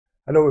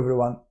Hello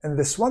everyone, in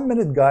this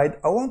 1-minute guide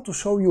I want to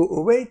show you a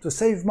way to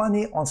save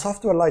money on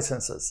software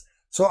licenses.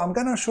 So I'm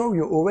gonna show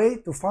you a way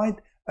to find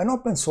an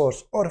open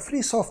source or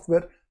free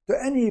software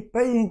to any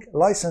paying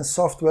license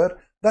software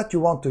that you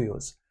want to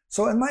use.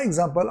 So in my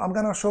example I'm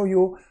gonna show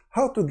you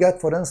how to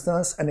get, for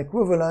instance,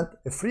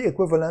 a free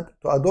equivalent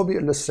to Adobe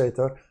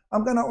Illustrator.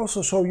 I'm gonna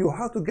also show you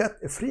how to get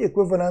a free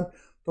equivalent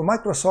to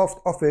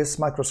Microsoft Office,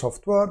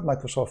 Microsoft Word,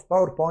 Microsoft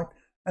PowerPoint,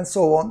 and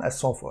so on and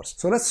so forth.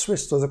 So let's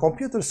switch to the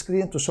computer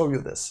screen to show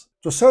you this.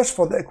 To search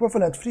for the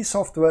equivalent free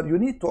software, you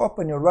need to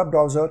open your web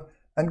browser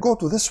and go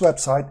to this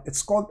website.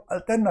 It's called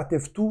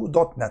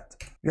alternative2.net.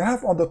 You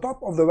have on the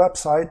top of the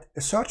website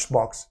a search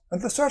box. In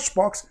the search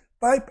box,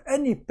 type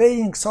any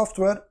paying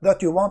software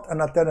that you want an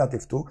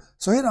alternative to.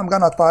 So here I'm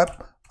gonna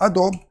type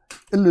Adobe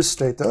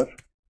Illustrator,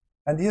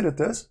 and here it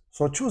is.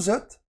 So choose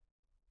it,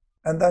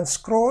 and then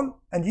scroll,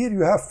 and here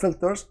you have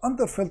filters.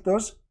 Under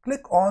filters,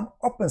 click on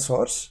open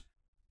source.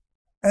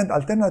 And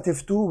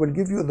Alternative 2 will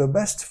give you the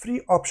best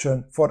free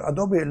option for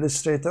Adobe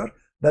Illustrator,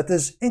 that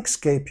is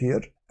Inkscape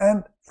here.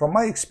 And from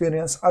my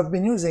experience, I've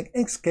been using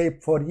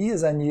Inkscape for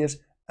years and years,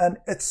 and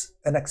it's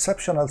an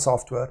exceptional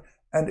software,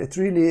 and it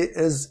really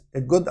is a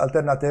good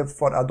alternative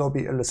for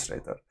Adobe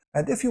Illustrator.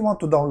 And if you want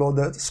to download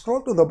it,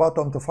 scroll to the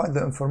bottom to find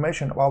the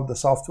information about the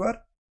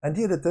software, and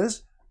here it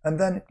is, and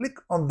then click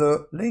on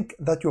the link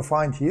that you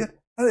find here,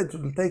 and it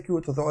will take you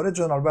to the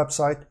original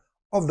website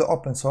of the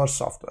open source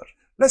software.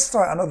 Let's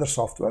try another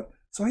software.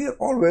 So here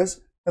always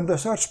in the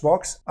search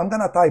box, I'm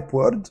gonna type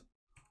Word.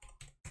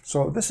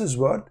 So this is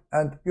Word,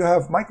 and you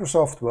have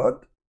Microsoft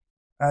Word.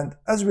 And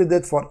as we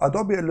did for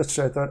Adobe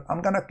Illustrator,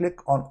 I'm gonna click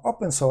on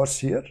open source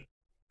here.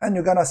 And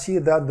you're gonna see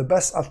that the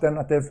best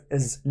alternative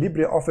is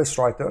LibreOffice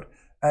Writer.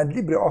 And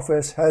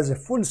LibreOffice has a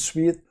full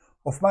suite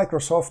of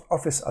Microsoft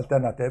Office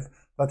alternative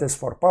that is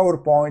for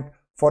PowerPoint,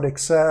 for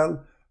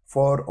Excel,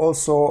 for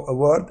also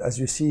Word, as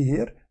you see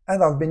here.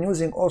 And I've been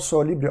using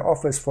also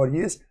LibreOffice for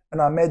years,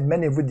 and I made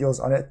many videos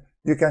on it.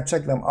 You can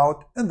check them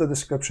out in the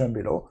description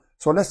below.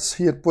 So let's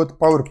here put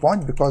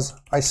PowerPoint, because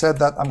I said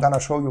that I'm gonna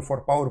show you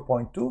for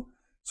PowerPoint too.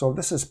 So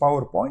this is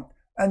PowerPoint,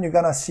 and you're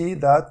gonna see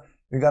that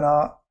you're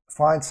gonna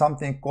find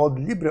something called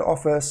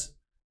LibreOffice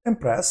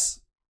Impress.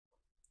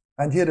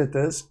 And here it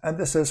is, and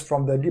this is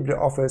from the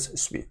LibreOffice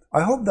suite.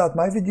 I hope that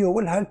my video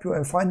will help you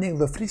in finding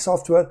the free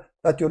software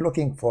that you're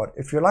looking for.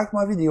 If you like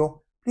my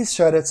video, please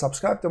share it,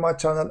 subscribe to my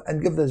channel, and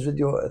give this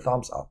video a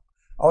thumbs up.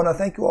 I want to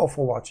thank you all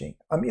for watching.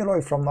 I'm Eloy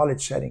from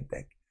Knowledge Sharing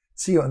Tech.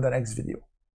 See you in the next video.